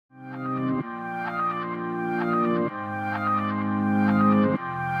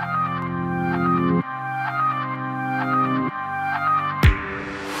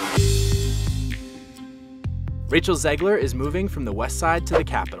Rachel Zegler is moving from the West Side to the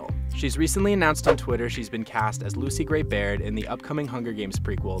Capitol. She's recently announced on Twitter she's been cast as Lucy Gray Baird in the upcoming Hunger Games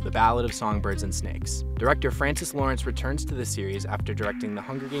prequel, The Ballad of Songbirds and Snakes. Director Francis Lawrence returns to the series after directing The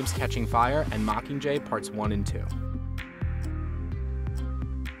Hunger Games: Catching Fire and Mockingjay Parts 1 and 2.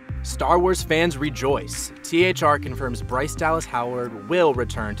 Star Wars fans rejoice. THR confirms Bryce Dallas Howard will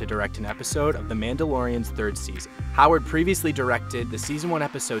return to direct an episode of The Mandalorian's third season. Howard previously directed the Season 1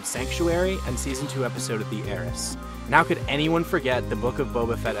 episode Sanctuary and Season 2 episode of The Heiress. And how could anyone forget the Book of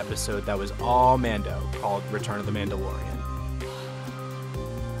Boba Fett episode that was all Mando, called Return of the Mandalorian?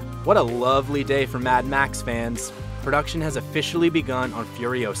 What a lovely day for Mad Max fans. Production has officially begun on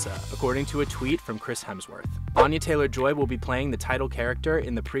Furiosa, according to a tweet from Chris Hemsworth. Anya Taylor-Joy will be playing the title character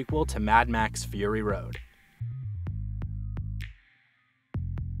in the prequel to Mad Max Fury Road.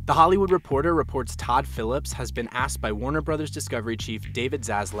 The Hollywood Reporter reports Todd Phillips has been asked by Warner Bros. Discovery chief David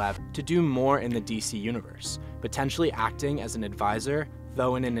Zaslav to do more in the DC universe, potentially acting as an advisor,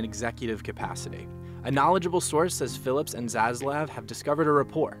 though in an executive capacity. A knowledgeable source says Phillips and Zaslav have discovered a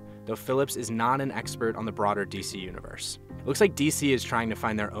rapport, though Phillips is not an expert on the broader DC universe. It looks like DC is trying to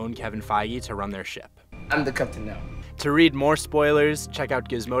find their own Kevin Feige to run their ship. I'm the captain now. To read more spoilers, check out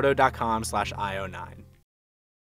gizmodo.com/io9.